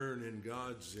in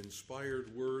God's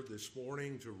inspired word this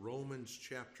morning to Romans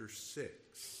chapter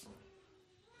 6.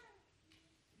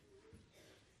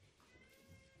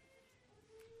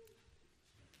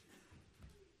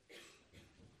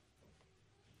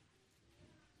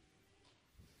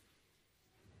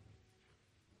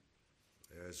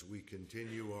 As we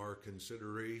continue our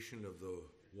consideration of the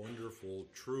wonderful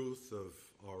truth of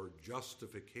our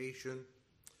justification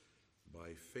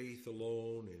by faith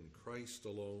alone, in Christ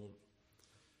alone,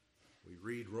 we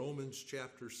read Romans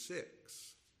chapter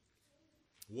 6.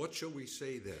 What shall we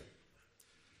say then?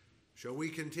 Shall we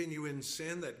continue in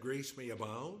sin that grace may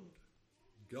abound?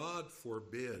 God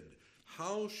forbid.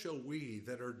 How shall we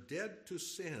that are dead to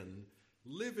sin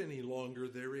live any longer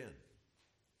therein?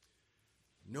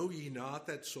 Know ye not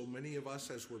that so many of us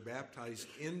as were baptized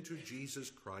into Jesus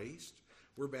Christ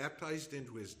were baptized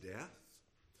into his death?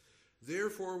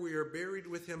 Therefore we are buried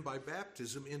with him by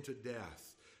baptism into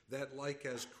death, that like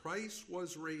as Christ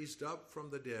was raised up from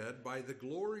the dead by the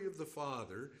glory of the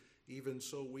Father, even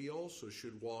so we also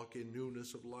should walk in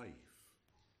newness of life.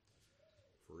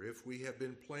 For if we have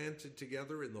been planted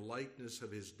together in the likeness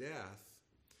of his death,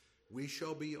 we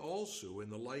shall be also in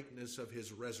the likeness of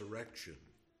his resurrection.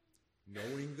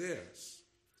 Knowing this,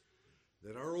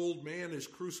 that our old man is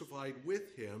crucified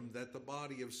with him, that the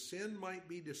body of sin might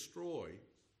be destroyed,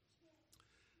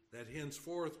 that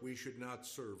henceforth we should not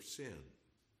serve sin.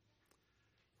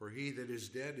 For he that is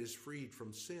dead is freed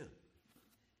from sin.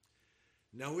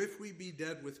 Now if we be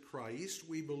dead with Christ,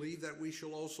 we believe that we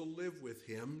shall also live with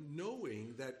him,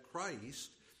 knowing that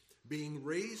Christ, being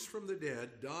raised from the dead,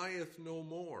 dieth no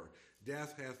more.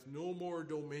 Death hath no more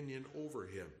dominion over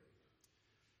him.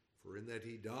 For in that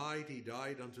he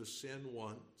died unto sin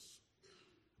once,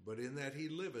 but in that he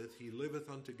liveth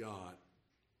unto God.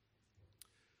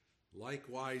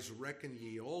 Likewise reckon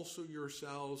ye also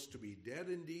yourselves to be dead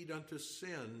indeed unto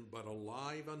sin, but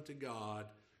alive unto God,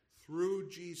 through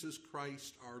Jesus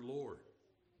Christ our Lord.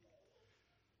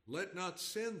 Let not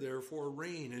sin therefore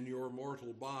reign in your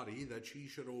mortal body, that ye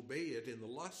should obey it in the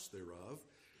lust thereof.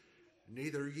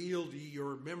 Neither yield ye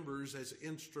your members as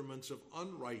instruments of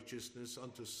unrighteousness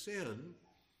unto sin,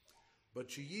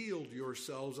 but ye yield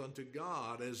yourselves unto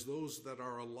God as those that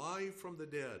are alive from the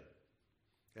dead,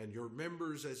 and your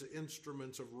members as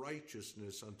instruments of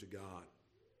righteousness unto God.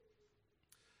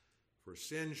 For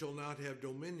sin shall not have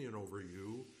dominion over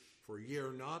you, for ye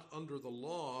are not under the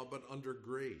law, but under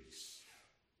grace.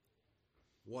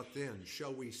 What then?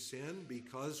 Shall we sin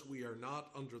because we are not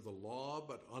under the law,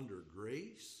 but under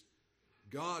grace?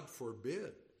 God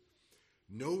forbid.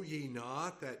 Know ye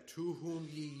not that to whom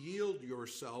ye yield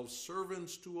yourselves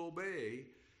servants to obey,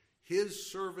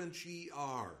 his servants ye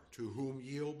are, to whom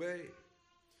ye obey,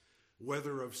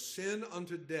 whether of sin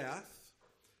unto death,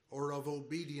 or of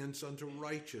obedience unto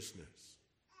righteousness?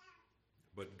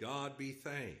 But God be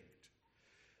thanked,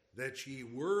 that ye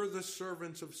were the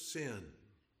servants of sin,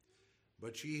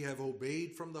 but ye have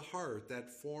obeyed from the heart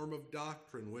that form of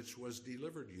doctrine which was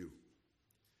delivered you.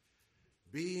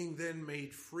 Being then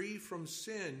made free from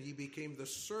sin, ye became the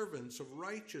servants of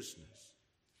righteousness.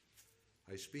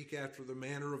 I speak after the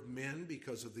manner of men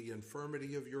because of the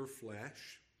infirmity of your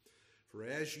flesh. For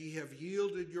as ye have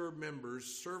yielded your members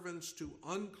servants to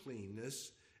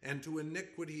uncleanness, and to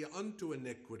iniquity unto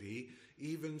iniquity,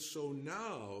 even so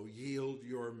now yield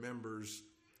your members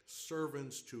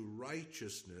servants to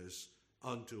righteousness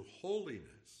unto holiness.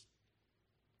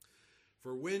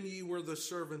 For when ye were the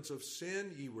servants of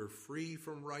sin, ye were free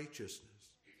from righteousness.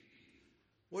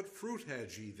 What fruit had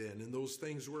ye then in those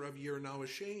things whereof ye are now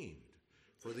ashamed?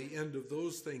 For the end of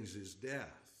those things is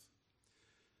death.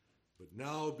 But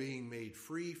now being made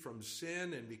free from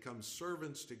sin and become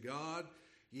servants to God,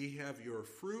 ye have your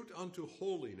fruit unto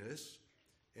holiness,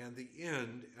 and the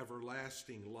end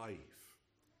everlasting life.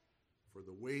 For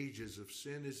the wages of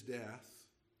sin is death,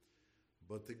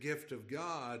 but the gift of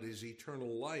God is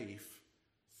eternal life,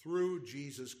 through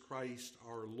Jesus Christ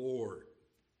our Lord.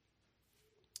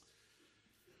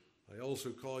 I also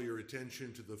call your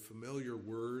attention to the familiar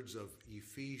words of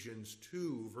Ephesians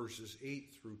 2, verses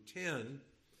 8 through 10.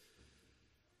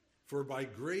 For by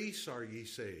grace are ye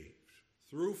saved,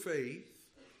 through faith,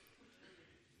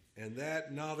 and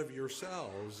that not of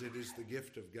yourselves, it is the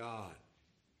gift of God,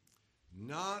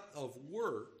 not of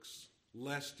works,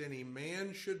 lest any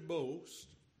man should boast.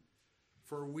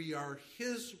 For we are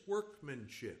his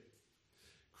workmanship,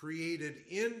 created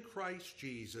in Christ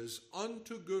Jesus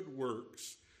unto good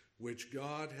works, which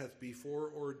God hath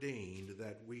before ordained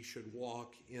that we should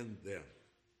walk in them.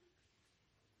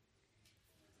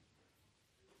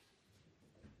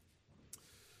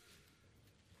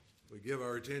 We give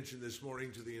our attention this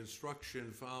morning to the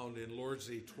instruction found in Lord's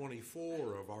Day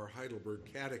 24 of our Heidelberg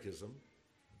Catechism.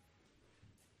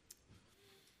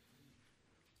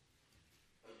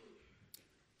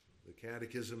 The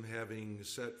Catechism having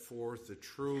set forth the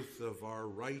truth of our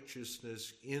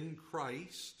righteousness in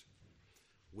Christ,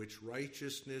 which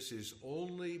righteousness is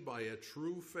only by a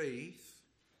true faith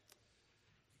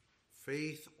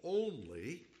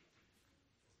only.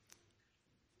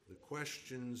 The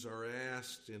questions are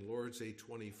asked in Lord's Day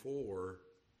 24,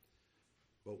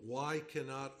 but why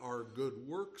cannot our good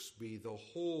works be the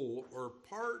whole or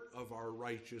part of our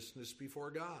righteousness before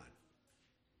God?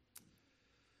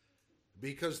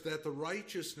 Because that the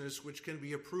righteousness which can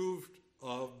be approved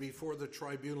of before the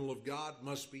tribunal of God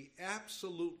must be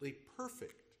absolutely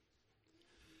perfect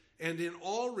and in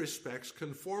all respects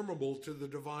conformable to the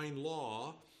divine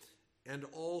law, and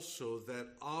also that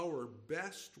our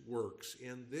best works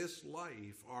in this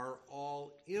life are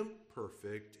all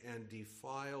imperfect and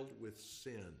defiled with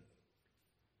sin.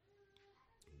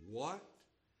 What?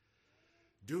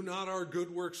 Do not our good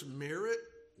works merit,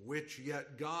 which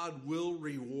yet God will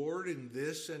reward in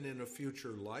this and in a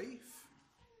future life?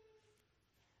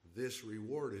 This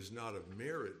reward is not of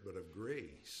merit, but of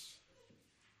grace.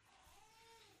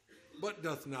 But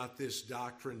doth not this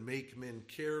doctrine make men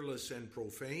careless and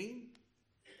profane?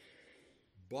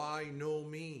 By no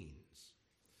means.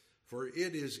 For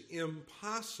it is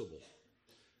impossible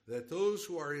that those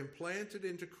who are implanted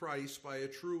into Christ by a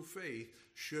true faith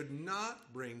should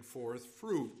not bring forth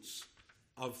fruits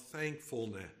of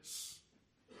thankfulness.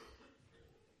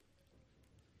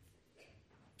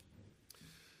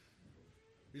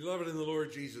 Beloved in the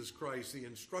Lord Jesus Christ, the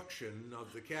instruction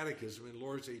of the Catechism in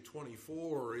Lord's Day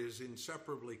 24 is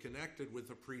inseparably connected with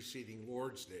the preceding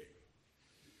Lord's Day.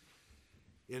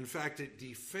 In fact, it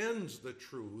defends the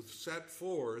truth set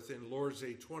forth in Lord's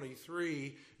Day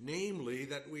 23, namely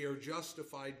that we are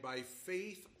justified by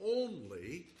faith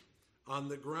only on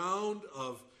the ground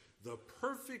of the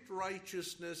perfect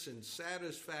righteousness and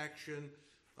satisfaction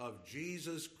of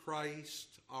Jesus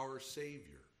Christ, our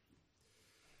Savior.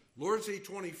 Lord's Day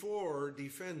 24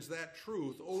 defends that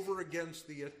truth over against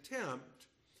the attempt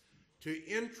to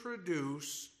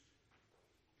introduce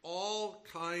all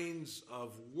kinds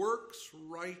of works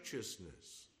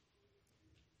righteousness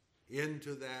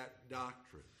into that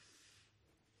doctrine.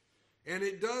 And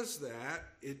it does that,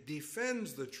 it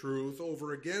defends the truth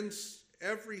over against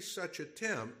every such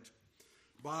attempt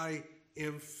by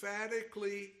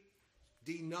emphatically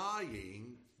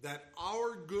denying that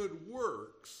our good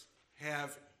works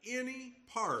have any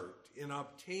part in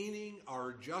obtaining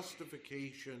our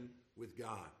justification with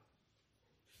God.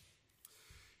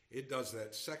 It does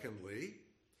that, secondly,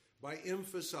 by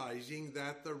emphasizing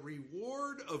that the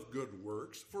reward of good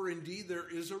works, for indeed there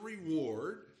is a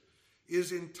reward,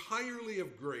 is entirely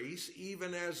of grace,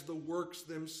 even as the works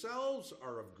themselves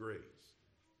are of grace.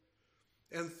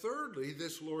 And thirdly,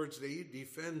 this Lord's Day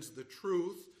defends the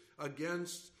truth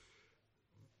against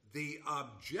the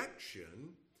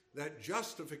objection that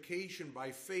justification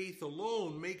by faith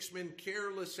alone makes men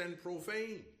careless and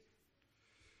profane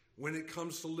when it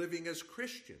comes to living as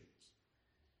Christians.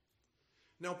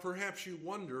 Now, perhaps you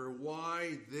wonder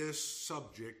why this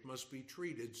subject must be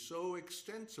treated so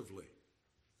extensively.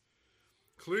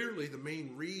 Clearly, the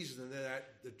main reason that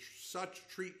such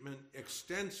treatment,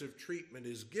 extensive treatment,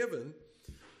 is given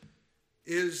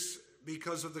is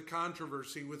because of the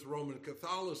controversy with Roman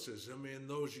Catholicism in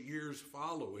those years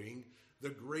following the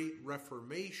Great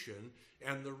Reformation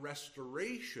and the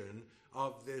restoration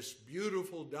of this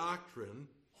beautiful doctrine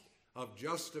of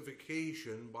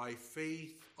justification by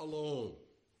faith alone.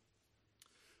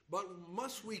 But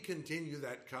must we continue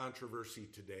that controversy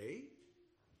today?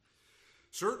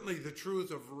 Certainly the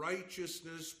truth of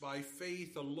righteousness by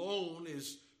faith alone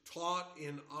is taught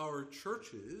in our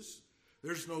churches.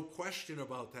 There's no question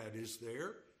about that, is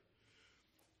there?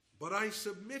 But I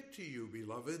submit to you,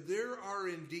 beloved, there are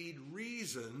indeed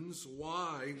reasons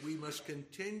why we must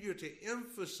continue to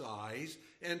emphasize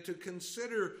and to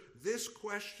consider this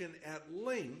question at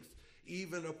length,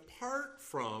 even apart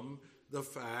from the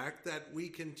fact that we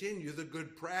continue the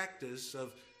good practice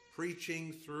of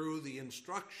preaching through the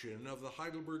instruction of the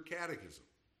Heidelberg Catechism.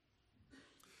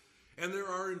 And there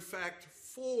are, in fact,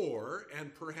 4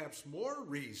 and perhaps more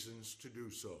reasons to do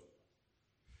so.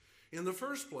 In the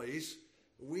first place,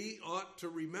 we ought to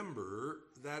remember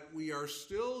that we are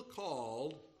still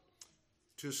called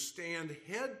to stand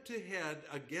head to head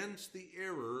against the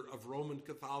error of Roman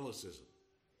Catholicism.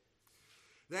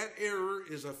 That error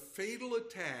is a fatal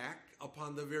attack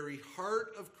upon the very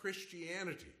heart of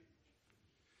Christianity.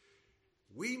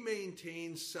 we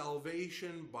maintain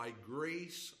salvation by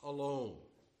grace alone.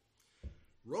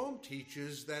 Rome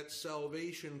teaches that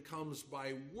salvation comes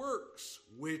by works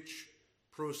which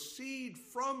proceed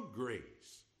from grace.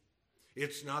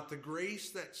 It's not the grace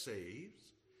that saves,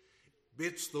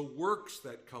 it's the works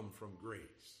that come from grace.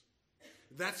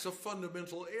 That's a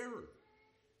fundamental error.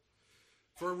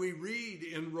 For we read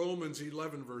in Romans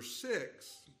 11, verse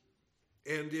 6,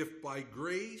 and if by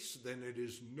grace, then it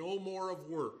is no more of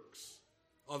works.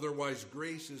 Otherwise,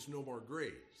 grace is no more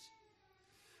grace.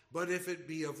 But if it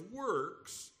be of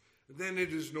works, then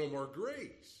it is no more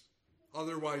grace.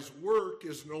 Otherwise, work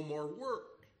is no more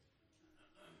work.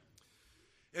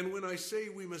 And when I say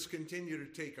we must continue to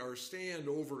take our stand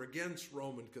over against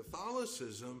Roman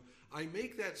Catholicism, I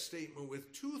make that statement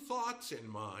with two thoughts in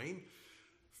mind.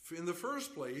 In the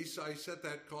first place, I set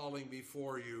that calling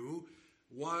before you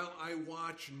while I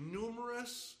watch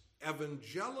numerous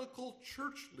evangelical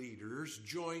church leaders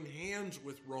join hands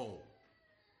with Rome.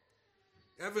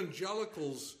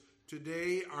 Evangelicals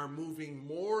today are moving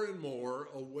more and more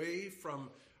away from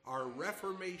our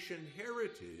Reformation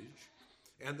heritage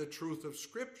and the truth of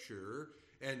Scripture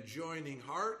and joining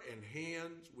heart and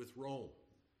hands with Rome.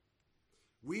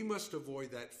 We must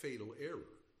avoid that fatal error.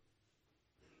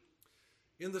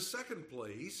 In the second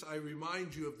place, I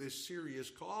remind you of this serious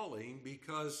calling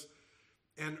because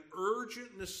an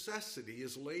urgent necessity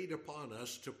is laid upon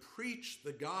us to preach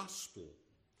the gospel,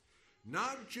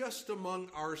 not just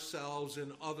among ourselves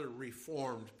and other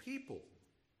Reformed people,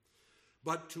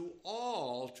 but to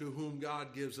all to whom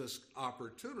God gives us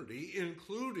opportunity,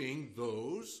 including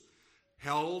those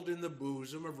held in the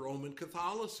bosom of Roman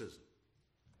Catholicism.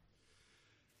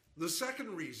 The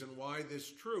second reason why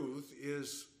this truth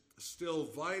is still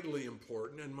vitally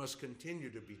important and must continue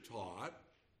to be taught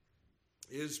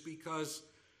is because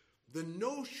the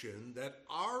notion that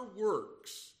our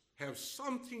works have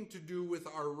something to do with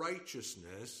our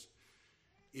righteousness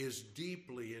is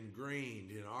deeply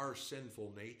ingrained in our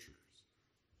sinful natures.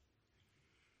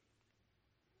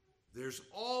 There's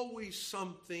always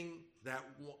something that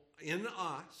in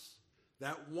us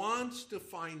that wants to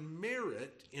find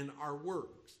merit in our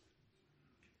works.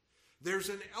 There's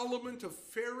an element of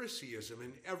Phariseeism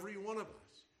in every one of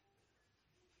us.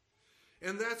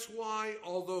 And that's why,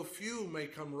 although few may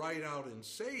come right out and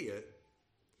say it,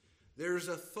 there's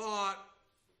a thought,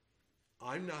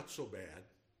 I'm not so bad.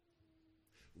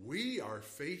 We are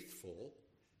faithful.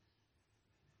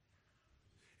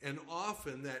 And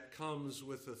often that comes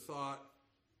with the thought,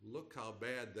 look how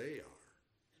bad they are.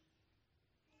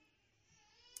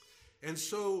 And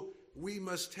so we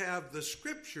must have the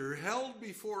Scripture held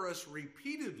before us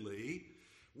repeatedly,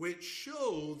 which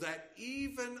show that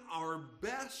even our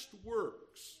best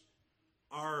works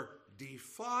are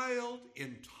defiled,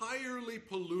 entirely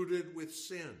polluted with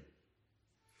sin,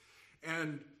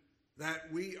 and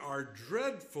that we are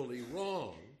dreadfully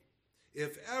wrong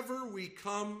if ever we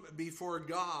come before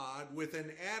God with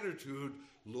an attitude,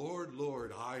 Lord,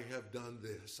 Lord, I have done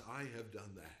this, I have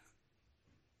done that.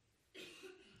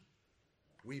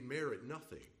 We merit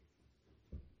nothing.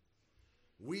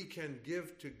 We can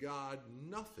give to God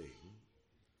nothing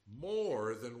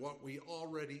more than what we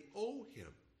already owe him.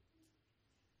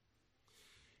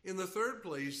 In the third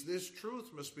place, this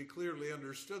truth must be clearly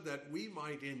understood that we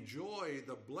might enjoy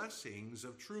the blessings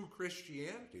of true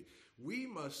Christianity. We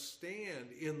must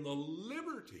stand in the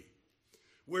liberty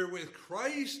wherewith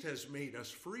Christ has made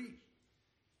us free.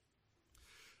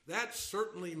 That's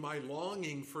certainly my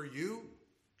longing for you,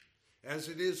 as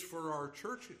it is for our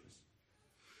churches.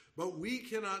 But we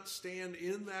cannot stand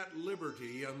in that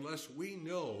liberty unless we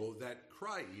know that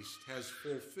Christ has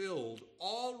fulfilled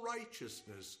all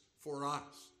righteousness for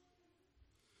us.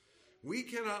 We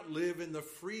cannot live in the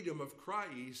freedom of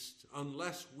Christ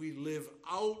unless we live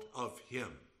out of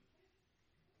him.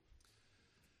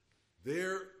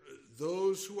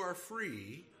 Those who are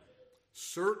free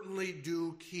certainly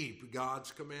do keep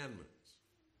God's commandments.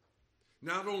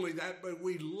 Not only that, but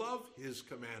we love his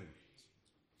commandments.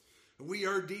 We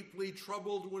are deeply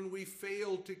troubled when we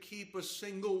fail to keep a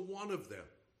single one of them.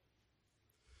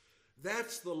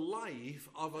 That's the life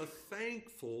of a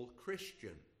thankful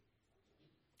Christian.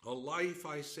 A life,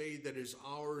 I say, that is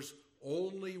ours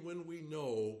only when we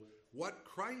know what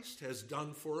Christ has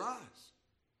done for us.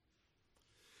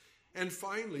 And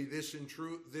finally, this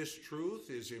truth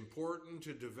is important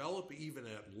to develop even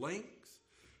at length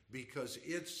because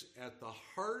it's at the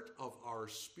heart of our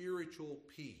spiritual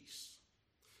peace.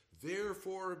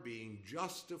 Therefore, being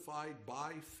justified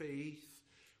by faith,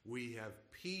 we have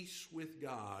peace with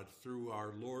God through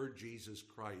our Lord Jesus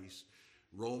Christ.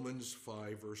 Romans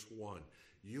 5, verse 1.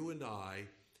 You and I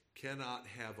cannot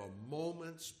have a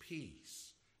moment's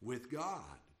peace with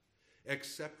God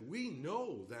except we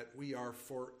know that we are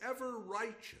forever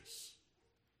righteous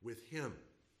with him.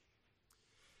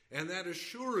 And that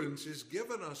assurance is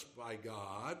given us by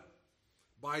God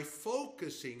by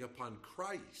focusing upon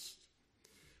Christ,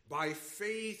 by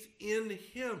faith in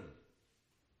him.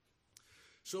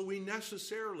 So we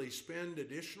necessarily spend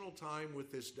additional time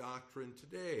with this doctrine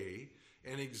today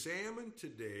and examine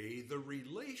today the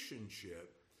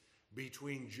relationship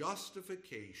between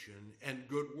justification and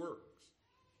good works.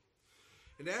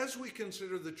 And as we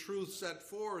consider the truth set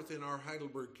forth in our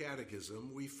Heidelberg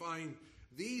Catechism, we find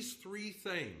these three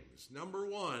things. Number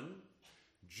one,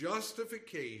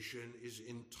 justification is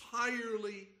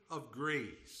entirely of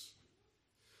grace.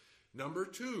 Number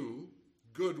two,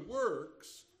 good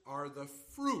works are the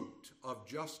fruit of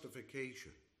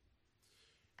justification.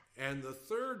 And the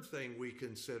third thing we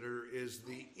consider is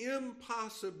the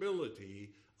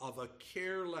impossibility of a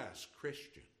careless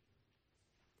Christian.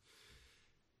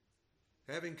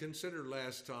 Having considered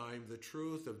last time the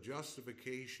truth of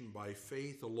justification by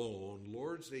faith alone,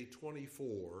 Lord's Day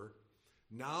 24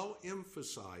 now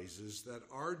emphasizes that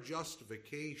our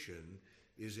justification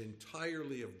is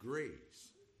entirely of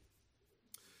grace.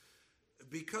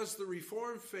 Because the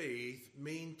Reformed faith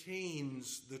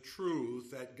maintains the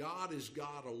truth that God is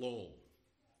God alone,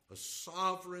 a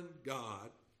sovereign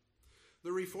God,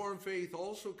 the Reformed faith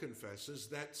also confesses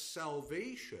that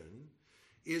salvation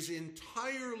is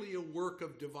entirely a work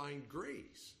of divine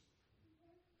grace.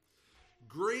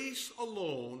 Grace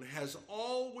alone has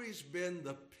always been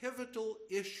the pivotal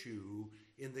issue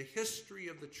in the history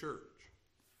of the church.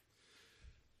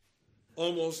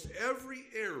 Almost every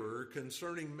error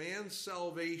concerning man's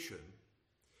salvation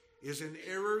is an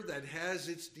error that has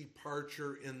its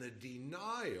departure in the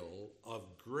denial of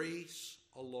grace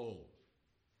alone.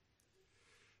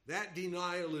 That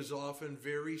denial is often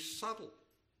very subtle.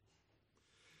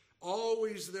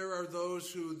 Always there are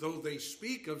those who, though they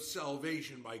speak of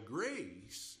salvation by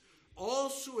grace,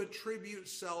 also attribute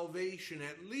salvation,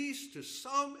 at least to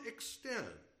some extent,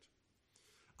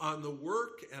 on the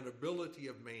work and ability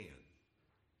of man.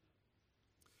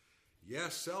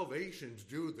 Yes, salvation's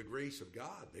due the grace of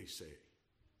God, they say.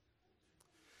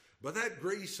 But that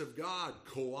grace of God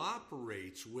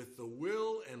cooperates with the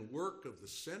will and work of the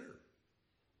sinner.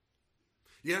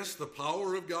 Yes, the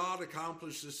power of God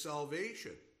accomplishes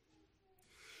salvation.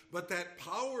 But that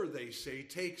power, they say,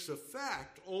 takes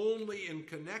effect only in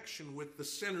connection with the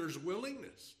sinner's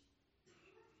willingness.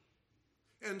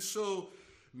 And so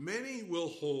many will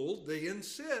hold, they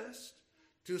insist,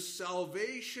 to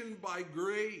salvation by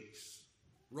grace.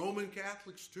 Roman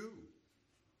Catholics too.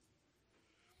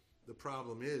 The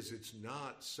problem is it's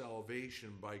not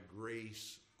salvation by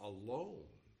grace alone.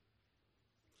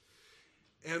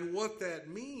 And what that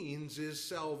means is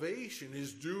salvation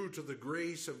is due to the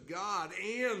grace of God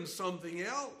and something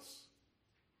else,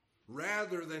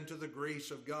 rather than to the grace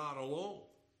of God alone.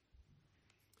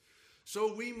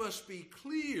 So we must be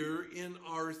clear in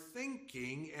our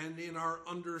thinking and in our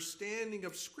understanding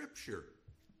of Scripture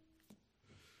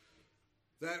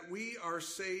that we are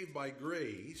saved by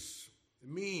grace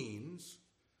means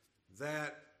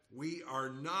that we are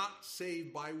not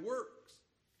saved by works.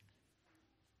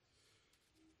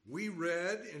 We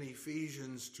read in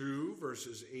Ephesians 2,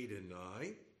 verses 8 and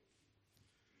 9,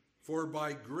 "For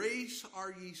by grace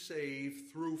are ye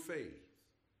saved through faith,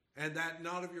 and that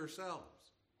not of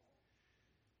yourselves.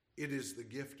 It is the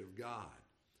gift of God,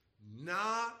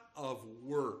 not of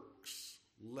works,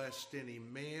 lest any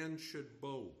man should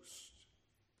boast."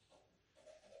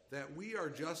 That we are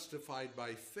justified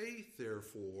by faith,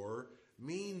 therefore,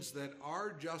 means that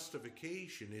our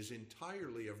justification is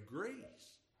entirely of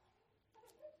grace.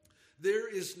 There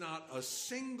is not a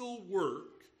single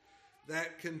work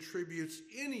that contributes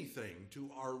anything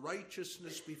to our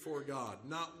righteousness before God,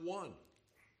 not one.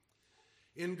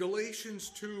 In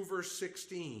Galatians 2, verse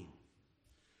 16,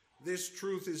 this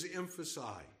truth is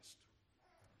emphasized.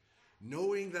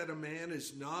 Knowing that a man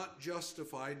is not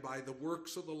justified by the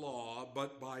works of the law,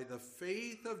 but by the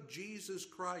faith of Jesus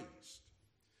Christ.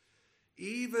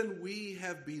 Even we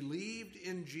have believed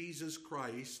in Jesus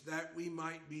Christ that we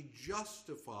might be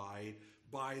justified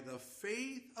by the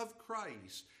faith of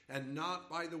Christ and not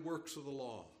by the works of the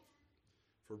law.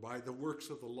 For by the works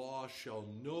of the law shall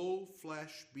no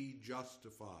flesh be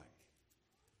justified.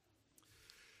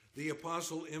 The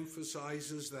apostle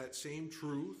emphasizes that same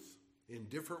truth in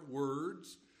different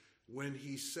words when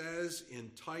he says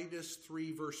in Titus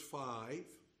 3, verse 5,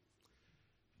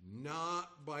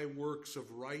 "Not by works of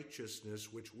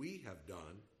righteousness which we have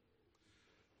done,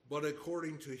 but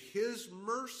according to his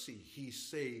mercy he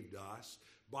saved us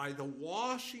by the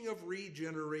washing of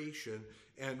regeneration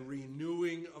and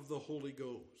renewing of the Holy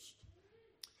Ghost.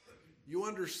 You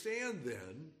understand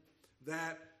then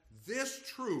that this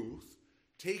truth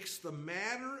takes the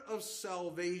matter of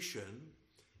salvation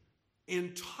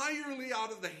entirely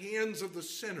out of the hands of the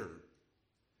sinner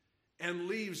and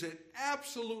leaves it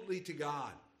absolutely to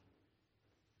God.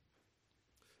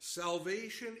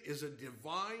 Salvation is a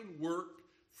divine work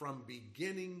from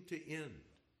beginning to end.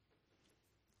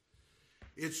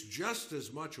 It's just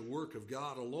as much a work of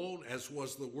God alone as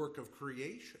was the work of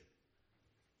creation.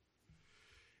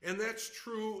 And that's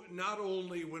true not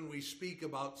only when we speak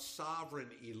about sovereign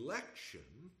election,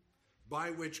 by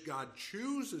which God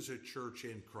chooses a church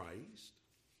in Christ.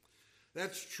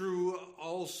 That's true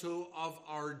also of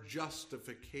our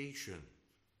justification.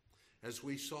 As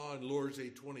we saw in Lord's Day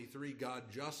 23, God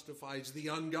justifies the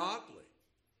ungodly.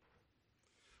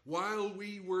 While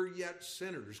we were yet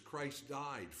sinners, Christ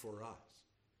died for us.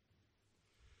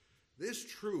 This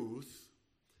truth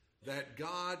that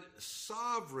God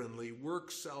sovereignly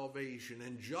works salvation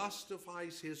and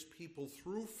justifies his people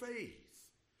through faith,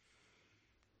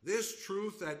 this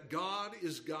truth that God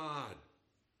is God,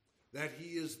 that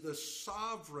he is the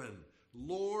sovereign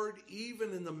Lord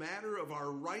even in the matter of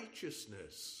our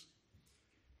righteousness,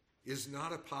 is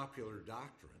not a popular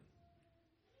doctrine.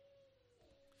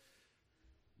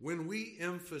 When we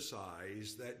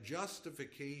emphasize that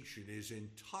justification is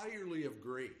entirely of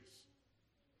grace,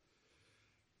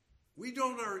 we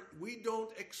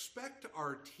don't expect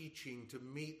our teaching to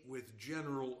meet with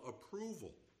general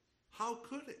approval. How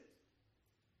could it?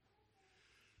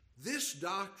 This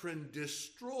doctrine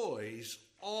destroys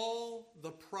all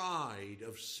the pride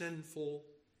of sinful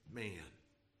man.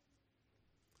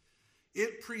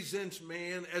 It presents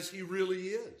man as he really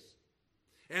is,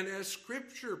 and as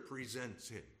Scripture presents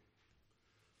him,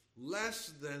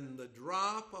 less than the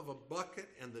drop of a bucket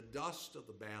and the dust of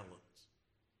the balance.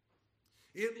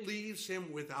 It leaves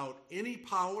him without any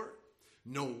power,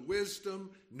 no wisdom,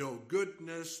 no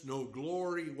goodness, no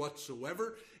glory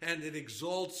whatsoever, and it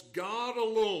exalts God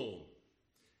alone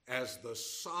as the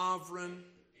sovereign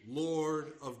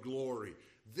Lord of glory.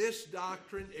 This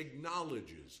doctrine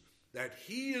acknowledges that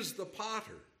he is the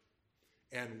potter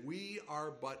and we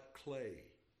are but clay.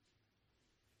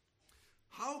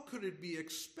 How could it be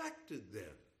expected then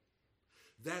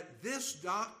that this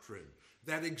doctrine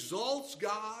that exalts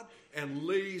God and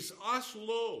lays us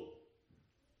low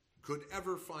could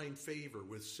ever find favor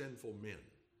with sinful men?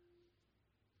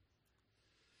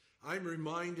 I'm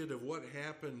reminded of what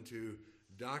happened to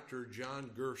Dr.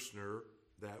 John Gerstner,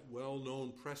 that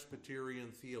well-known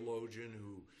Presbyterian theologian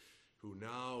who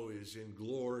now is in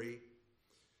glory.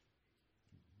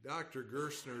 Dr.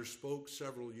 Gerstner spoke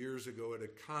several years ago at a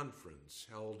conference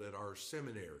held at our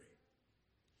seminary.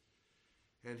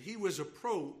 And he was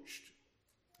approached,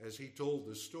 as he told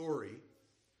the story,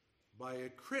 by a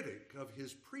critic of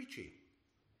his preaching,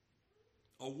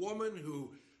 a woman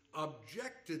who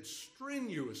objected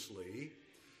strenuously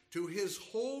to his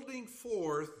holding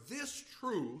forth this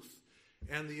truth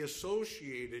and the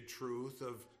associated truth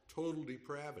of total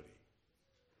depravity.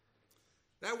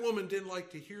 That woman didn't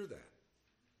like to hear that.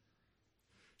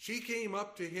 She came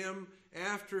up to him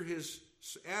after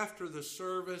the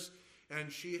service,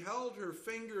 and she held her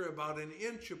finger about an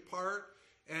inch apart,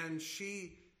 and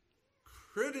she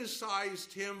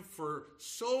criticized him for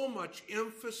so much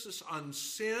emphasis on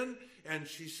sin, and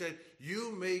she said,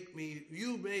 you made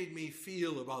me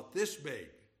feel about this big.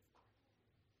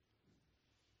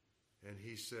 And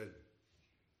he said,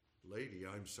 lady,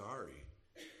 I'm sorry.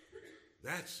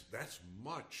 That's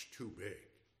much too big.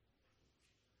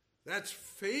 That's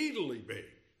fatally big.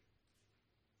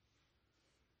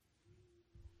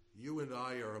 You and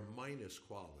I are a minus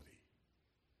quality,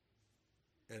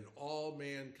 and all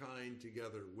mankind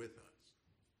together with us.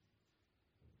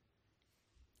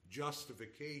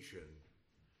 Justification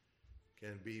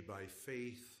can be by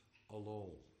faith alone.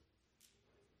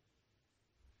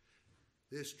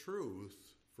 This truth,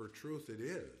 for truth it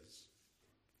is,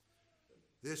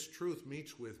 this truth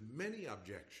meets with many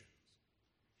objections.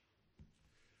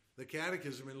 The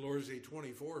Catechism in Lord's Day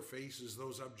 24 faces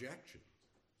those objections.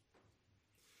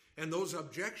 And those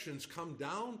objections come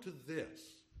down to this.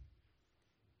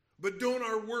 But don't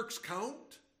our works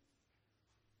count?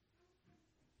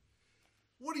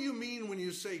 What do you mean when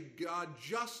you say God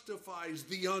justifies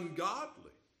the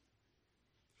ungodly?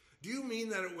 Do you mean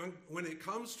that when it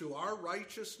comes to our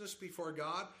righteousness before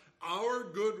God, our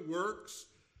good works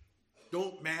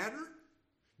don't matter?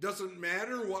 Doesn't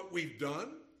matter what we've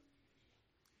done?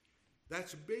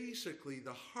 That's basically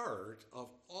the heart of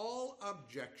all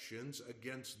objections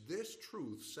against this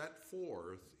truth set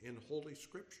forth in Holy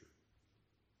Scripture.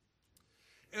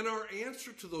 And our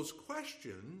answer to those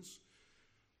questions,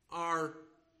 our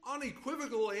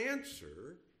unequivocal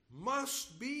answer,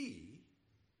 must be,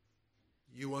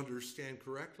 you understand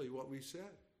correctly what we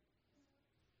said.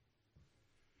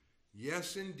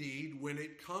 Yes, indeed, when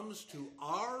it comes to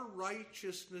our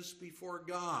righteousness before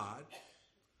God,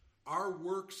 our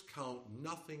works count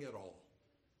nothing at all.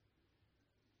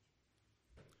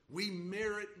 We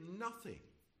merit nothing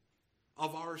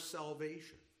of our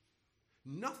salvation.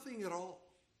 Nothing at all.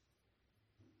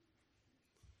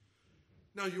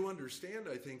 Now, you understand,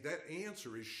 I think, that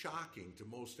answer is shocking to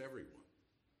most everyone.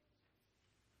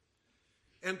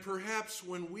 And perhaps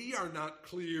when we are not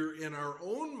clear in our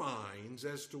own minds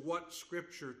as to what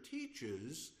Scripture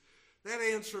teaches, that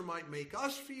answer might make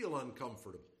us feel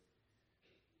uncomfortable.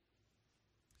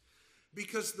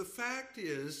 Because the fact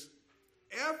is,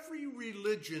 every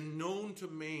religion known to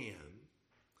man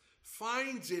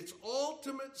finds its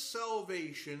ultimate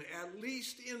salvation, at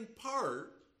least in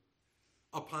part,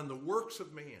 upon the works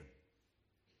of man.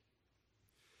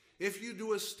 If you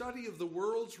do a study of the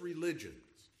world's religions,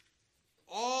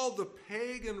 all the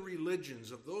pagan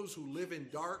religions of those who live in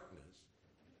darkness,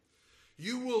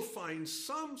 you will find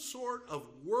some sort of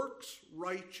works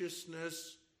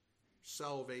righteousness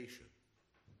salvation.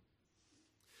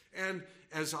 And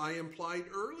as I implied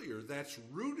earlier, that's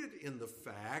rooted in the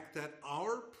fact that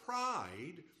our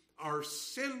pride, our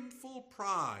sinful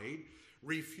pride,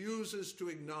 refuses to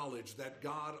acknowledge that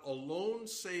God alone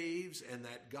saves and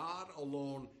that God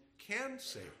alone can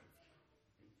save.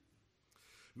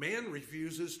 Man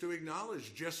refuses to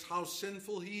acknowledge just how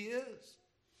sinful he is.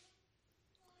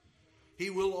 He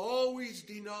will always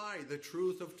deny the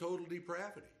truth of total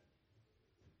depravity.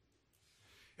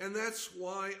 And that's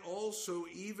why also,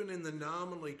 even in the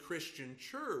nominally Christian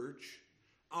church,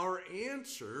 our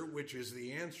answer, which is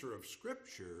the answer of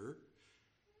Scripture,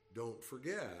 don't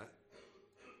forget,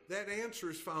 that answer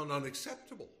is found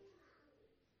unacceptable.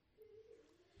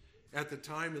 At the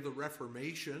time of the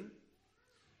Reformation,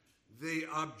 the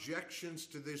objections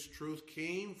to this truth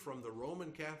came from the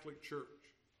Roman Catholic Church.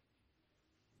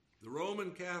 The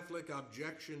Roman Catholic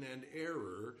objection and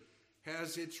error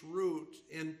has its root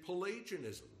in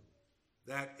Pelagianism,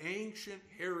 that ancient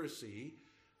heresy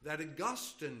that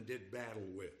Augustine did battle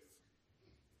with.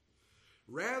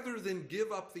 Rather than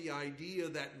give up the idea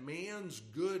that man's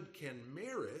good can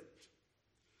merit,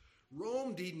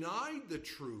 Rome denied the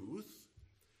truth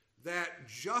that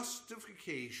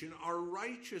justification, our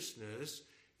righteousness,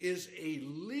 is a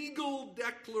legal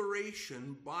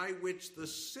declaration by which the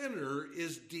sinner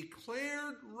is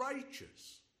declared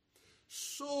righteous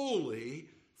solely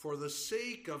for the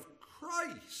sake of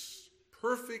Christ's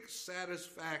perfect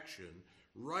satisfaction,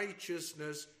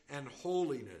 righteousness, and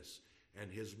holiness,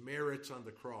 and his merits on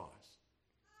the cross.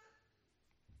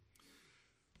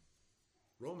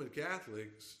 The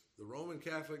Roman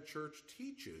Catholic Church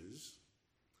teaches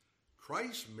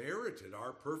Christ merited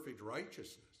our perfect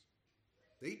righteousness.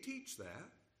 They teach that.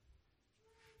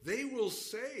 They will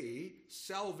say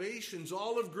salvation's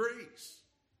all of grace.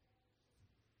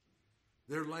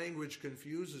 Their language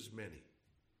confuses many,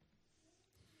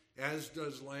 as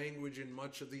does language in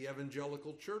much of the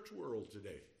evangelical church world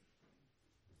today.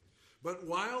 But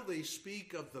while they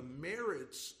speak of the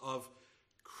merits of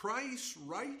Christ's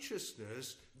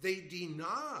righteousness, they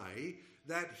deny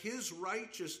that his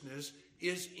righteousness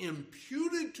is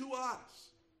imputed to us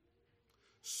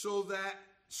so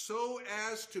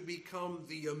as to become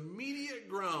the immediate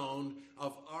ground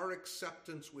of our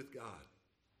acceptance with God.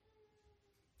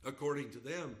 According to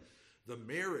them, the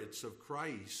merits of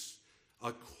Christ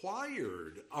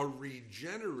acquired a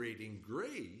regenerating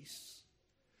grace,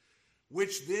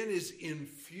 which then is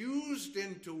infused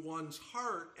into one's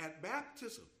heart at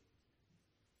baptism,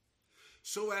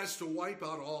 so as to wipe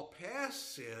out all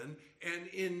past sin and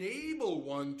enable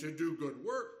one to do good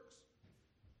works.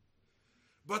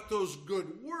 But those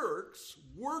good works,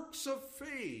 works of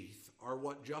faith, are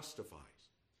what justifies.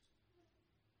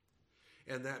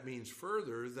 And that means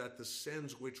further that the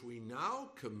sins which we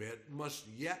now commit must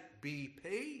yet be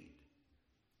paid.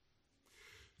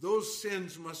 Those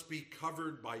sins must be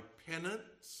covered by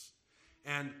penance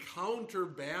and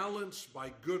counterbalanced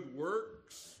by good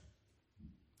works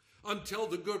until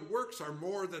the good works are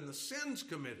more than the sins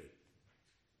committed.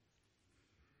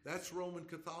 That's Roman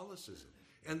Catholicism.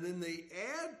 And then they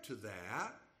add to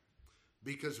that,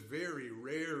 because very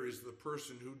rare is the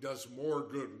person who does more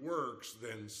good works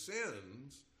than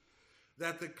sins,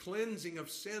 that the cleansing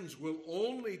of sins will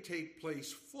only take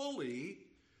place fully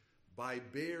by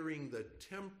bearing the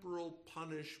temporal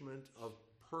punishment of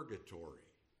purgatory,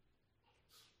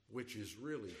 which is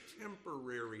really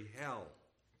temporary hell.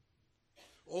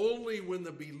 Only when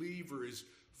the believer is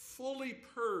fully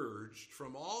purged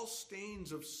from all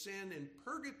stains of sin in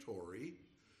purgatory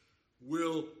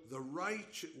will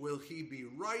he be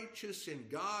righteous in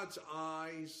God's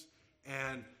eyes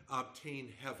and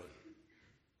obtain heaven.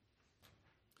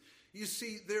 You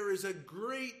see, there is a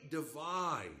great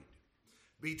divide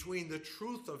between the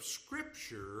truth of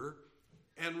Scripture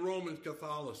and Roman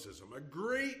Catholicism, a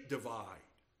great divide.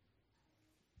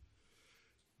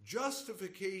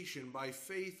 Justification by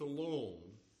faith alone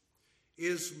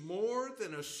is more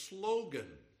than a slogan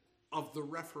of the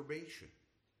Reformation.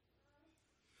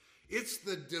 It's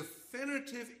the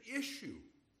definitive issue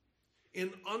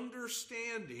in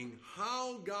understanding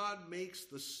how God makes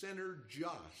the sinner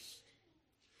just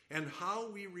and how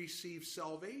we receive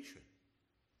salvation.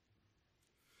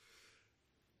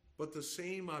 But the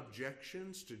same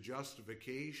objections to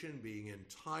justification being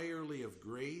entirely of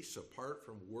grace apart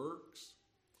from works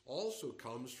also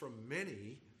comes from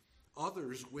many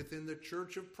others within the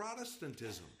Church of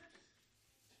Protestantism.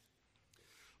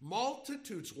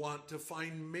 Multitudes want to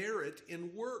find merit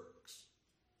in works.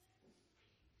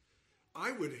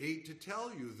 I would hate to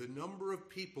tell you the number of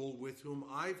people with whom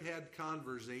I've had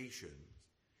conversations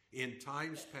in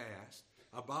times past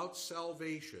about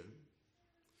salvation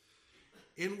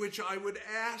in which I would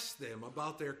ask them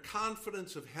about their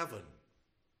confidence of heaven.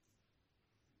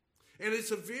 And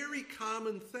it's a very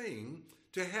common thing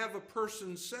to have a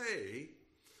person say,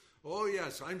 "Oh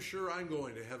yes, I'm sure I'm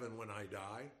going to heaven when I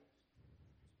die."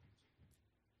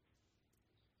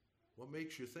 What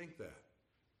makes you think that?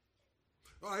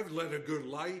 "Oh, I've led a good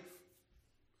life.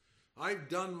 I've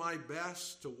done my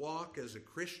best to walk as a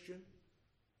Christian.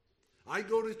 I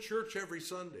go to church every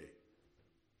Sunday.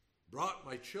 Brought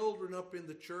my children up in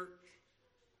the church.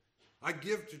 I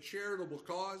give to charitable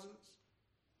causes.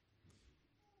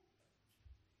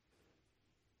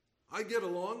 I get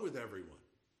along with everyone."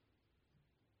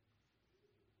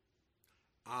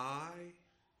 I.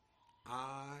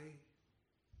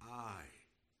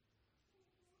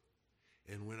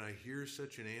 And when I hear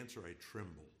such an answer, I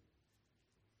tremble.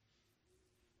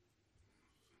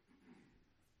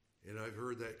 And I've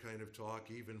heard that kind of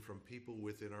talk even from people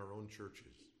within our own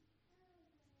churches.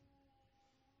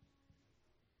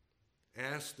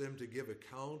 Ask them to give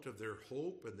account of their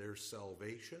hope and their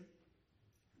salvation,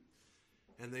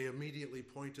 and they immediately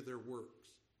point to their works.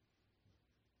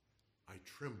 I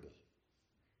tremble.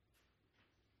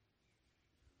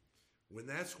 When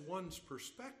that's one's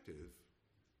perspective,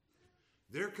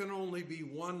 there can only be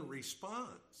one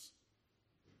response.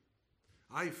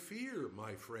 I fear,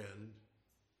 my friend,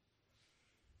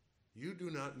 you do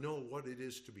not know what it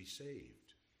is to be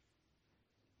saved.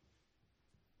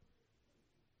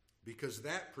 Because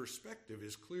that perspective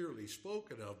is clearly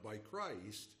spoken of by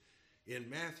Christ in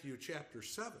Matthew chapter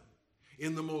 7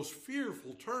 in the most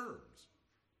fearful terms.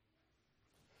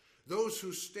 Those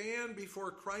who stand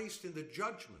before Christ in the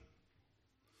judgment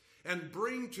and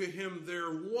bring to him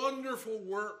their wonderful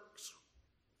works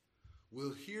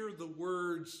will hear the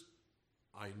words,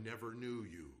 "I never knew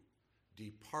you.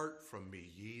 Depart from me,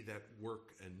 ye that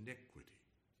work iniquity."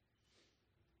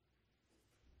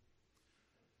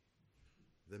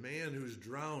 The man who's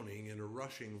drowning in a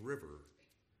rushing river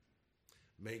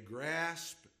may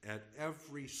grasp at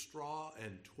every straw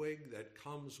and twig that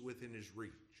comes within his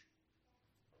reach.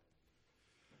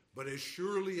 But as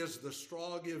surely as the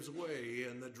straw gives way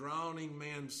and the drowning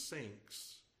man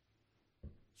sinks,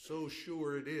 so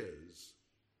sure it is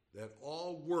that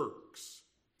all works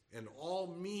and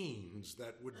all means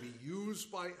that would be used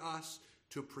by us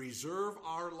to preserve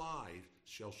our life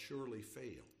shall surely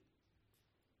fail.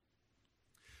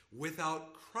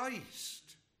 Without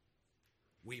Christ,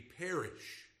 we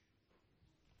perish.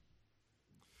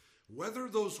 Whether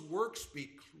those works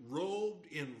be robed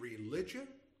in religion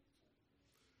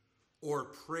or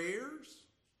prayers,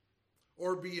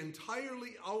 or be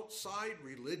entirely outside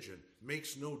religion,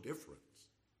 makes no difference.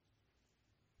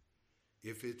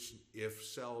 If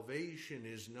salvation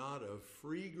is not of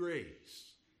free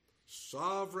grace,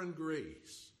 sovereign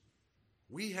grace,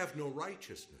 we have no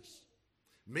righteousness.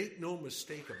 Make no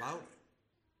mistake about it.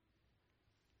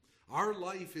 Our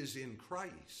life is in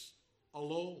Christ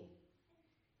alone.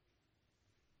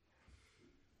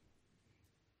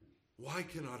 Why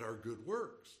cannot our good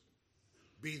works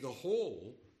be the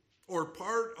whole or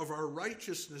part of our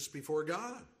righteousness before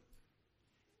God?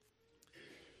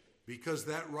 Because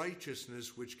that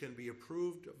righteousness which can be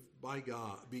approved by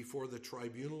God before the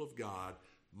tribunal of God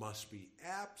must be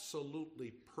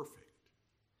absolutely perfect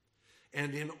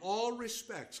and in all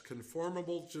respects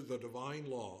conformable to the divine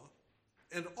law,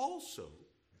 and also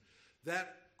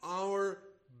that our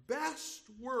best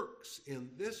works in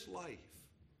this life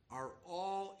are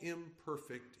all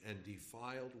imperfect and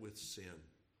defiled with sin.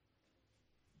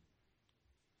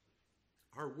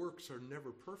 Our works are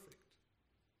never perfect.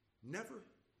 Never.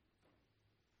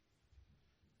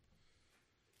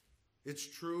 It's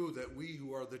true that we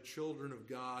who are the children of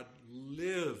God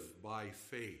live by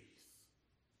faith.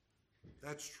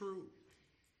 That's true.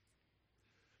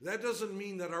 That doesn't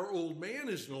mean that our old man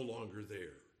is no longer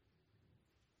there.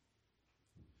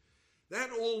 That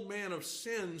old man of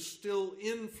sin still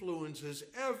influences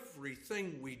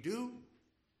everything we do.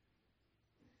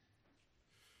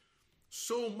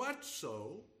 So much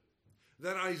so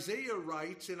that Isaiah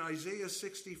writes in Isaiah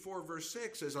 64 verse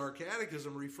 6, as our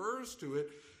catechism refers to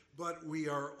it, but we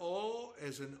are all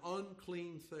as an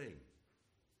unclean thing,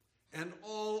 and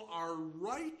all our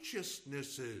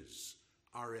righteousnesses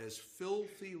are as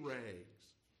filthy rags.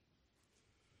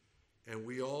 And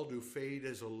we all do fade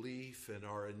as a leaf, and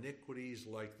our iniquities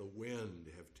like the wind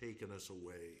have taken us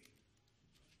away.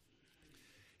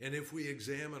 And if we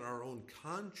examine our own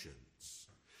conscience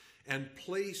and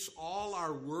place all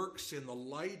our works in the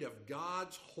light of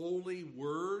God's holy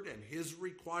word and his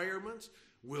requirements,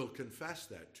 we'll confess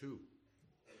that too.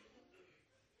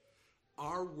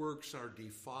 Our works are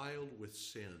defiled with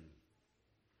sin,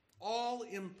 all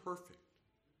imperfect.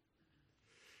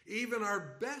 Even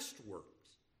our best works,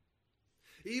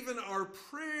 even our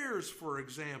prayers, for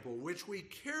example, which we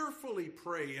carefully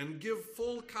pray and give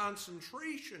full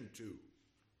concentration to.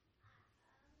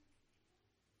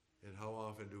 And how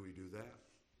often do we do that?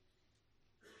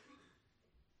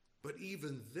 But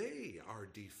even they are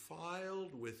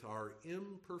defiled with our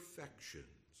imperfections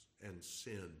and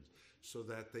sins, so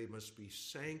that they must be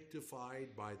sanctified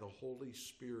by the Holy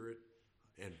Spirit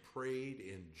and prayed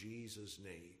in Jesus'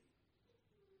 name.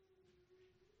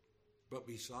 But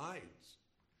besides,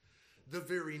 the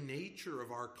very nature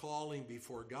of our calling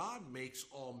before God makes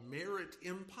all merit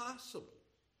impossible.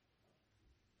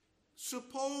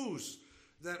 Suppose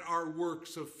that our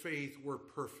works of faith were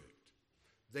perfect.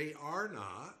 They are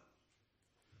not.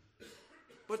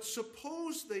 But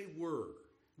suppose they were.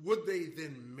 Would they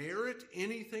then merit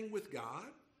anything with God?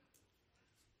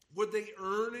 Would they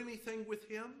earn anything with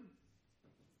him?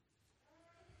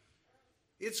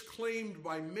 It's claimed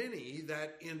by many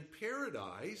that in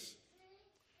paradise,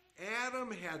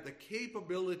 Adam had the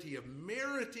capability of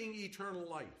meriting eternal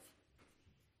life.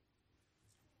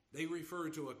 They refer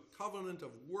to a covenant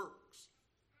of works.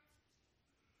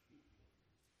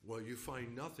 Well, you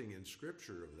find nothing in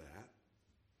Scripture of that.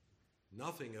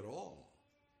 Nothing at all.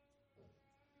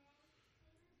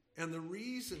 And the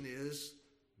reason is,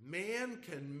 man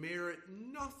can merit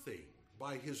nothing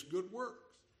by his good works.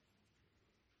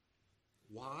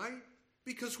 Why?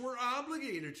 Because we're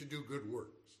obligated to do good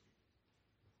works.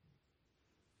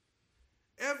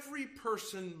 Every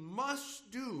person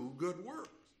must do good works.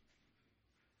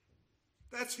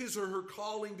 That's his or her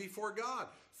calling before God.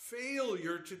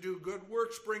 Failure to do good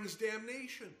works brings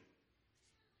damnation.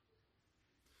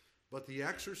 But the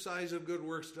exercise of good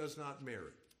works does not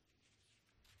merit.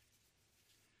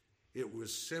 It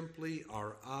was simply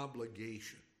our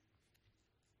obligation.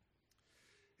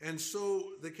 And so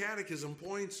the Catechism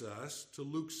points us to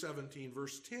Luke 17,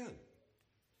 verse 10.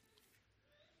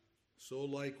 So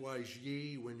likewise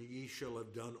ye, when ye shall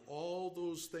have done all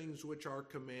those things which are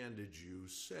commanded you,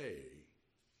 say,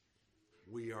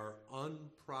 we are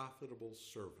unprofitable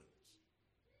servants.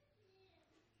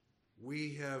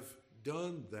 We have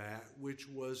done that which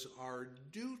was our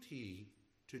duty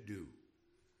to do.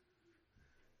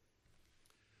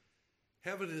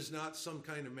 Heaven is not some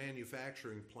kind of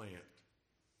manufacturing plant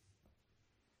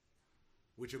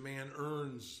which a man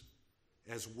earns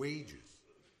as wages.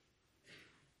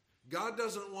 God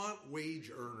doesn't want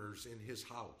wage earners in his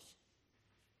house.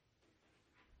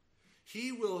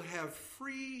 He will have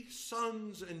free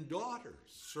sons and daughters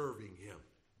serving him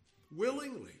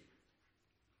willingly,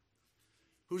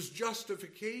 whose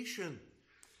justification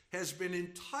has been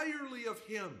entirely of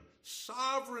him,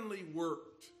 sovereignly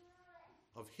worked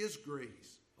of his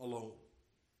grace alone.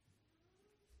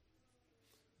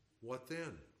 What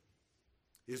then?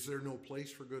 Is there no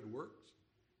place for good works?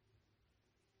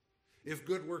 If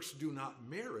good works do not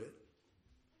merit,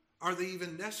 are they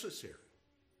even necessary?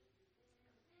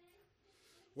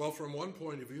 Well, from one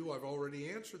point of view, I've already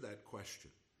answered that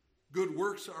question. Good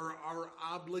works are our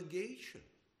obligation.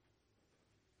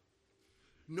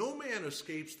 No man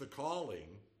escapes the calling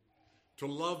to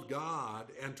love God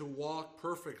and to walk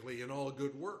perfectly in all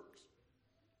good works.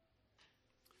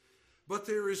 But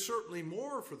there is certainly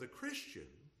more for the Christian.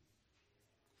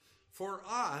 For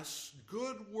us,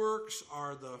 good works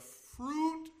are the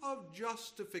fruit of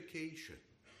justification.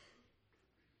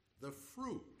 The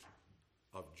fruit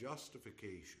of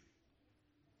justification.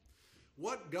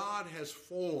 What God has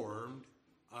formed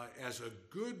as a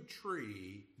good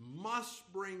tree must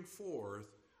bring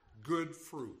forth good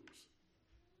fruit.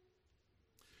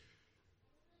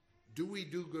 Do we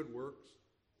do good works?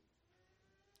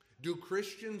 Do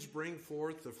Christians bring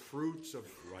forth the fruits of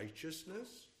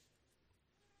righteousness?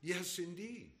 Yes,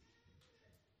 indeed.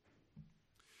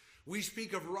 We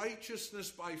speak of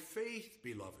righteousness by faith,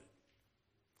 beloved.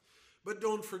 But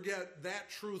don't forget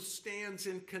that truth stands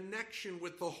in connection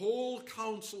with the whole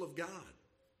counsel of God.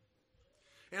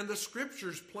 And the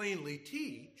scriptures plainly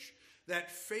teach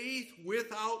that faith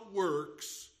without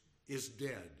works is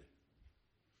dead.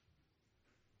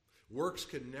 Works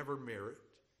can never merit.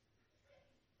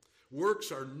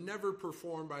 Works are never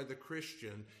performed by the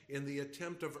Christian in the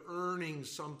attempt of earning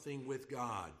something with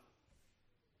God.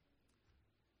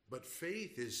 But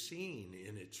faith is seen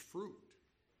in its fruit.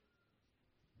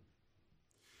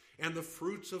 And the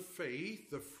fruits of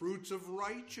faith, the fruits of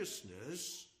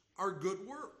righteousness, are good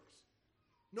works.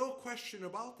 No question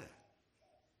about that.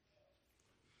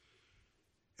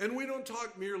 And we don't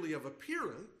talk merely of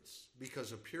appearance,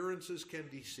 because appearances can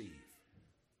deceive.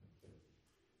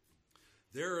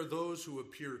 There are those who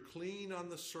appear clean on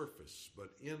the surface,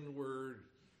 but inward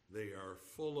they are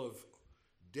full of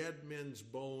dead men's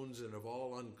bones and of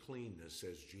all uncleanness,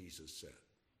 as Jesus said.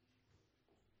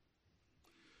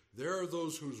 There are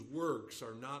those whose works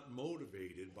are not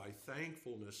motivated by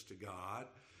thankfulness to God,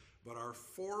 but are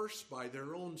forced by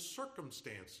their own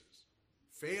circumstances,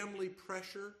 family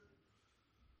pressure,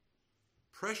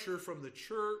 pressure from the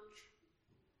church,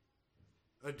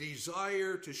 a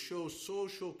desire to show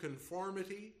social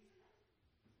conformity.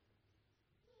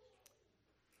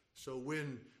 So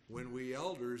when we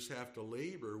elders have to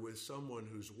labor with someone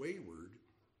who's wayward,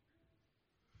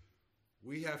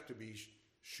 we have to be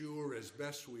sure as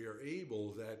best we are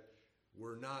able that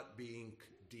we're not being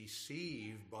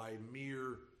deceived by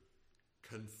mere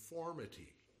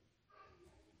conformity,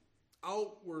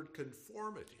 outward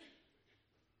conformity.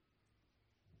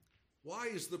 Why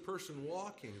is the person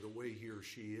walking the way he or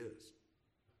she is?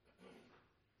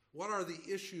 What are the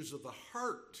issues of the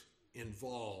heart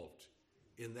involved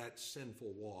in that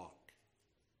sinful walk?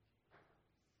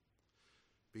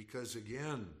 Because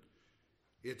again,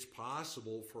 it's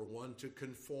possible for one to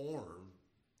conform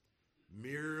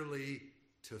merely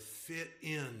to fit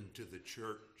into the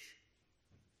church,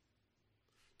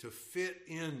 to fit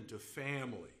into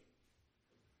family.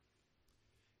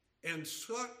 And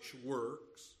such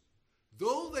works,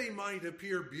 though they might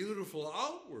appear beautiful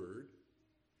outward,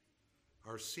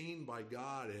 are seen by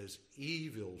God as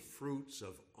evil fruits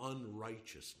of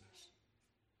unrighteousness.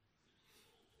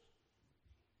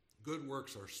 Good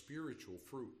works are spiritual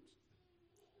fruits,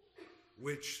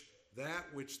 which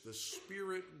the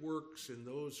Spirit works in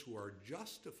those who are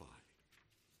justified.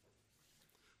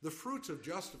 The fruits of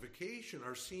justification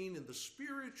are seen in the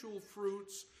spiritual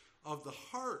fruits of the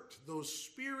heart, those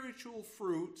spiritual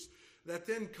fruits that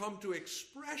then come to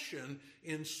expression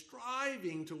in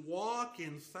striving to walk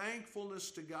in thankfulness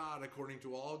to God according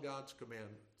to all God's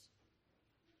commandments.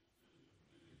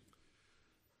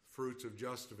 Fruits of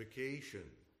justification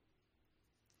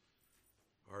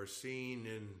are seen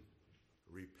in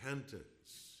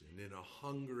repentance and in a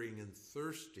hungering and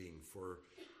thirsting for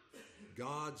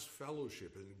God's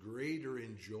fellowship and greater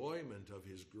enjoyment of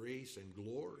His grace and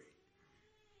glory.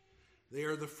 They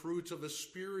are the fruits of a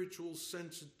spiritual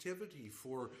sensitivity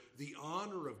for the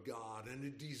honor of God and a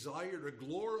desire to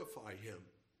glorify Him.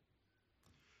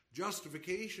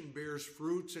 Justification bears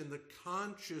fruits in the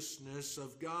consciousness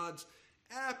of God's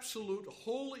absolute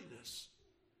holiness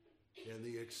and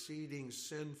the exceeding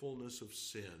sinfulness of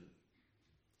sin,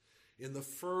 in the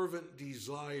fervent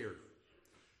desire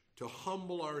to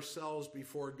humble ourselves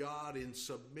before God in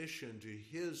submission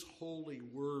to His holy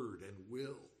word and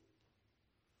will.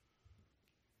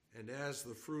 And as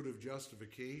the fruit of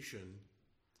justification,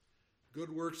 good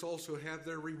works also have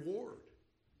their reward.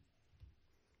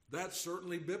 That's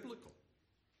certainly biblical.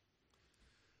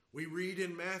 We read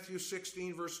in Matthew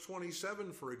 16, verse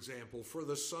 27, for example, "For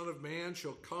the Son of Man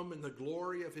shall come in the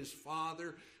glory of His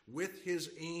Father with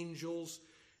His angels,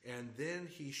 and then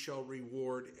He shall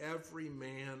reward every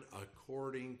man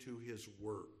according to his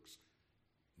works."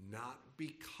 Not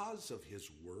because of his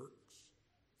works,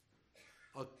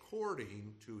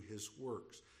 according to his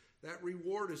works. That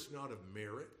reward is not of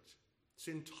merit. It's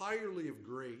entirely of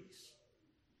grace.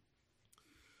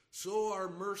 so our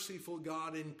merciful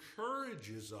God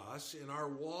encourages us in our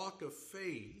walk of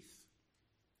faith.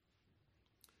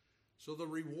 So the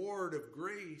reward of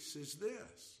grace is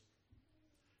this: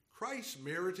 Christ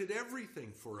merited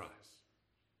everything for us.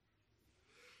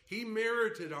 He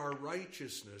merited our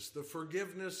righteousness, the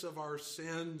forgiveness of our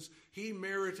sins. He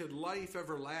merited life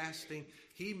everlasting.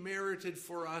 He merited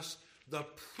for us the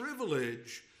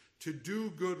privilege to do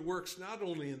good works, not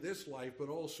only in this life, but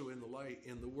also in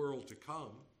the world to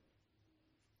come.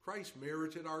 Christ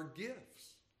merited our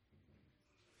gifts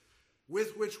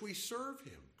with which we serve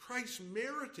him. Christ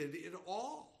merited it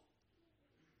all.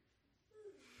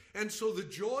 And so the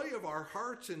joy of our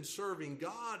hearts in serving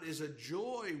God is a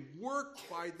joy worked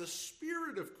by the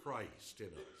Spirit of Christ in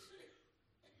us.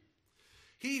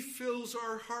 He fills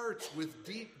our hearts with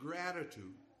deep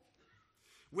gratitude,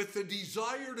 with the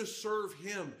desire to serve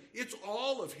him. It's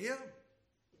all of him.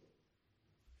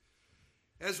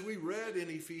 As we read in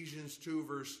Ephesians 2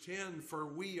 verse 10, for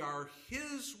we are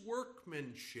his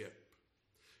workmanship,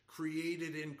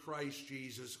 created in Christ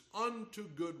Jesus unto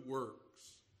good works,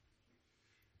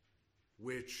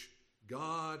 which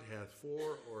God hath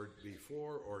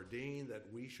before ordained that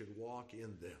we should walk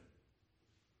in them.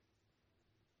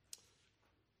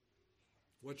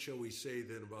 What shall we say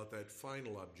then about that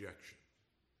final objection?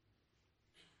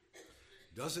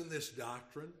 Doesn't this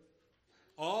doctrine,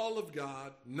 all of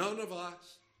God, none of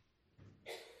us,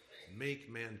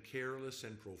 make man careless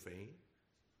and profane?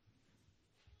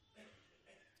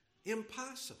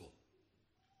 Impossible.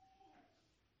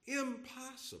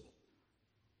 Impossible.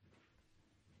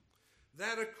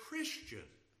 That a Christian,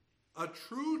 a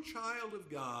true child of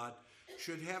God,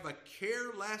 should have a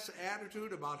careless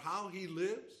attitude about how he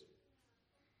lives?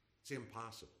 It's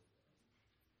impossible.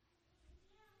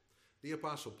 The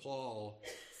Apostle Paul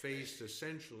faced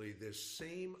essentially this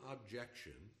same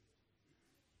objection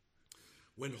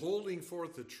when holding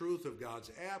forth the truth of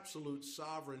God's absolute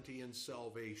sovereignty and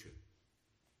salvation.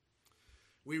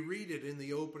 We read it in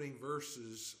the opening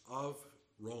verses of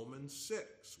Romans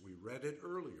 6. We read it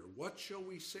earlier. What shall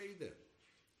we say then?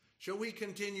 Shall we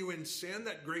continue in sin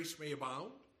that grace may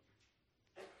abound?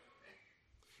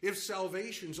 If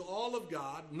salvation's all of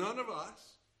God, none of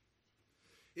us,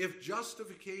 if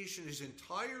justification is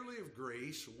entirely of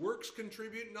grace, works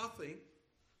contribute nothing,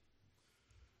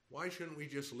 why shouldn't we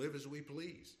just live as we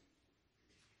please,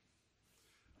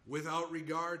 without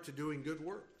regard to doing good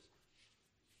works?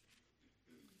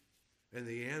 And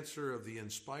the answer of the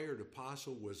inspired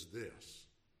apostle was this: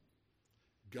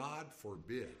 God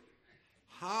forbid.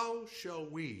 How shall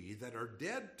we that are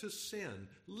dead to sin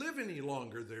live any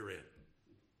longer therein?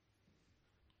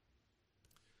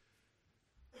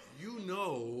 You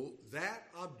know that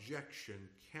objection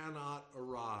cannot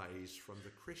arise from the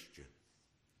Christian.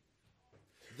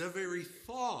 The very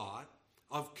thought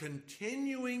of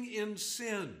continuing in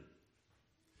sin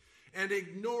and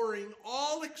ignoring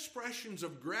all expressions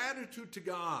of gratitude to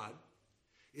God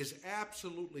is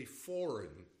absolutely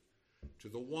foreign to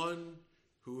the one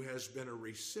who has been a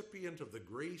recipient of the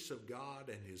grace of God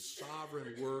and his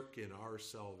sovereign work in our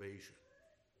salvation.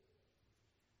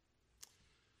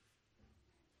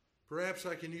 Perhaps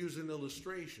I can use an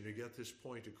illustration to get this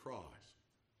point across.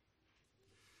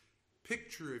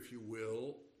 Picture, if you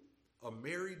will, a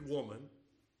married woman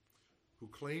who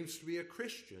claims to be a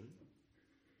Christian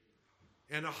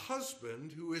and a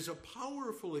husband who is a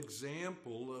powerful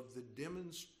example of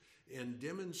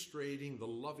demonstrating the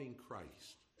loving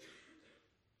Christ.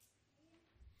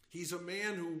 He's a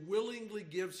man who willingly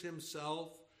gives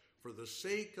himself for the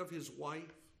sake of his wife,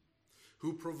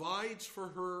 who provides for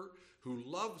her, who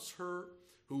loves her,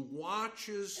 who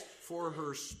watches for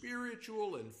her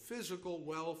spiritual and physical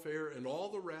welfare and all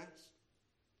the rest.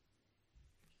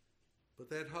 But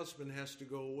that husband has to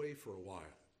go away for a while.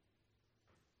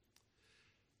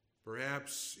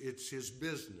 Perhaps it's his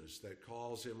business that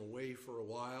calls him away for a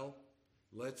while,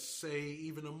 let's say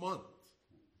even a month.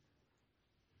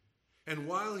 And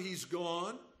while he's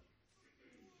gone,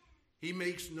 he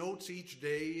makes notes each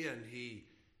day, and he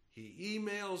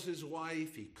emails his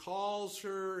wife, he calls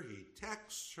her, he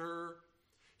texts her.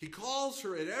 He calls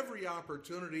her at every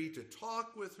opportunity to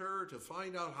talk with her, to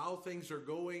find out how things are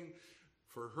going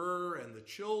for her and the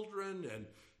children, and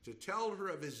to tell her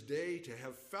of his day, to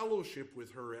have fellowship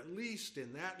with her, at least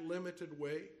in that limited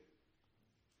way.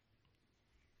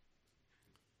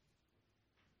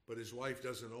 But his wife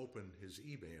doesn't open his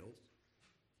emails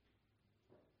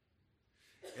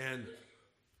and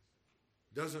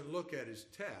doesn't look at his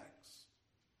texts.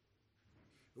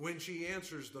 When she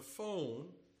answers the phone,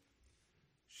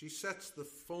 she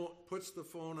puts the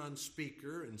phone on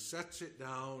speaker and sets it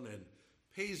down and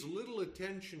pays little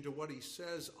attention to what he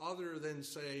says other than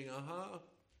saying, uh-huh,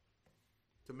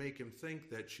 to make him think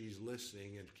that she's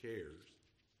listening and cares.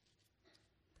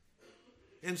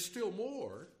 And still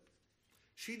more,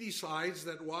 she decides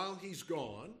that while he's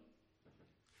gone,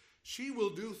 she will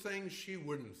do things she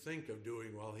wouldn't think of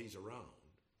doing while he's around.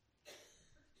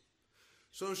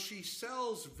 So she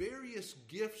sells various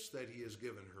gifts that he has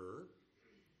given her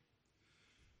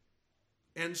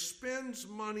and spends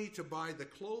money to buy the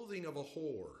clothing of a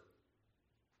whore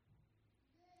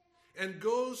and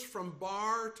goes from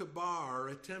bar to bar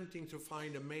attempting to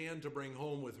find a man to bring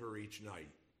home with her each night.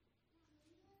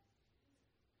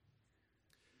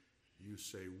 You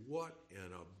say, what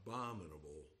an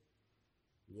abominable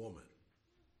woman.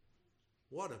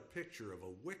 What a picture of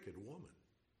a wicked woman.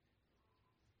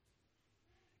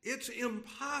 It's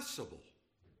impossible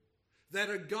that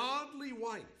a godly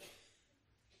wife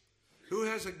who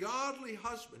has a godly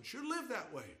husband should live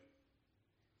that way.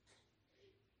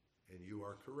 And you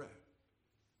are correct.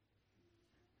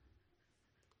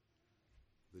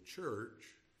 The church,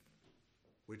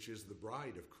 which is the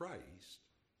bride of Christ,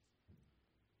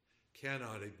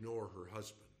 cannot ignore her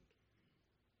husband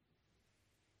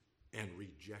and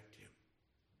reject him.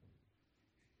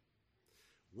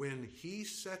 When he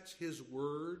sets his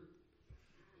word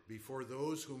before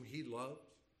those whom he loves,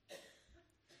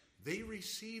 they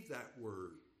receive that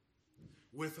word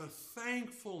with a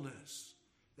thankfulness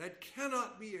that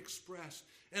cannot be expressed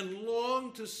and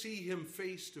long to see him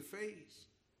face to face.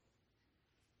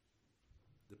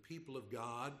 The people of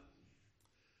God,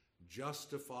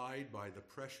 justified by the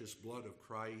precious blood of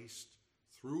Christ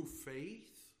through faith,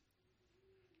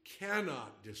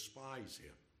 cannot despise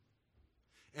him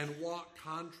and walk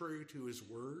contrary to his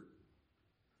word.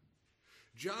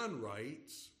 John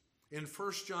writes in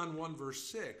 1 John 1 verse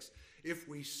 6, if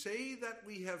we say that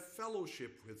we have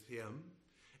fellowship with him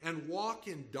and walk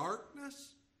in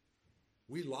darkness,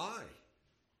 we lie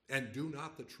and do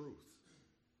not the truth.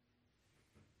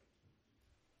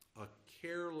 A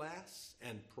careless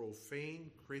and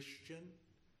profane Christian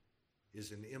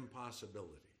is an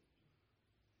impossibility.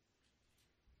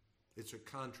 It's a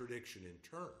contradiction in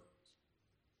terms.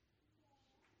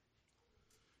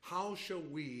 How shall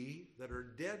we that are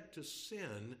dead to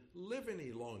sin live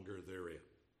any longer therein?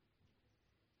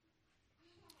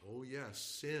 Oh yes,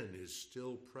 sin is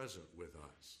still present with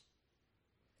us.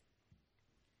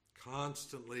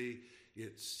 Constantly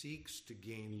it seeks to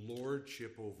gain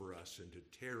lordship over us and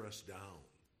to tear us down.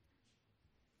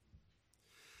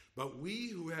 But we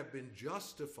who have been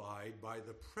justified by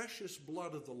the precious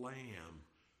blood of the Lamb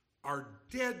are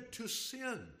dead to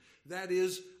sin. That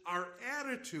is, our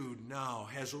attitude now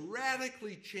has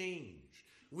radically changed.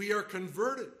 We are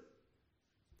converted.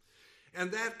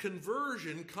 And that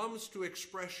conversion comes to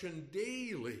expression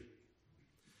daily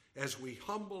as we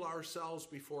humble ourselves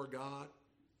before God,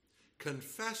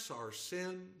 confess our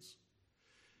sins,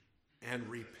 and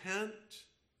repent,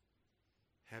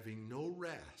 having no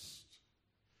rest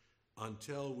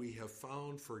until we have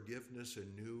found forgiveness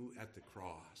anew at the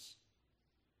cross.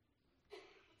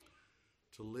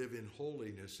 To live in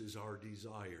holiness is our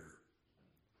desire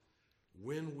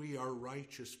when we are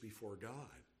righteous before God.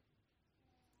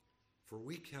 For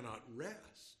we cannot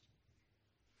rest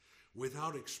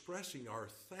without expressing our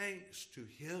thanks to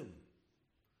him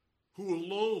who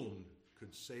alone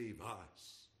could save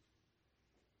us.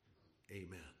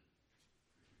 Amen.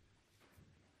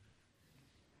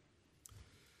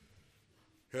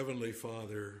 Heavenly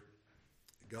Father,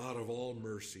 God of all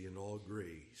mercy and all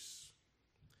grace,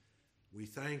 we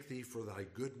thank thee for thy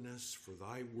goodness, for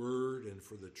thy word, and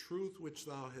for the truth which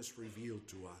thou hast revealed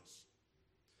to us.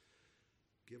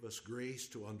 Give us grace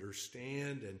to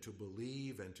understand and to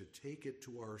believe and to take it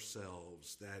to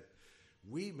ourselves, that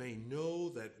we may know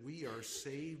that we are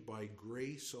saved by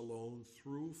grace alone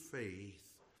through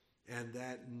faith, and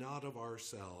that not of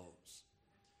ourselves,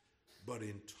 but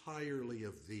entirely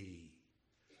of thee,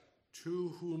 to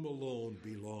whom alone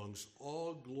belongs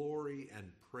all glory and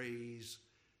praise,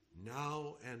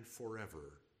 now and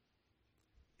forever.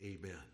 Amen.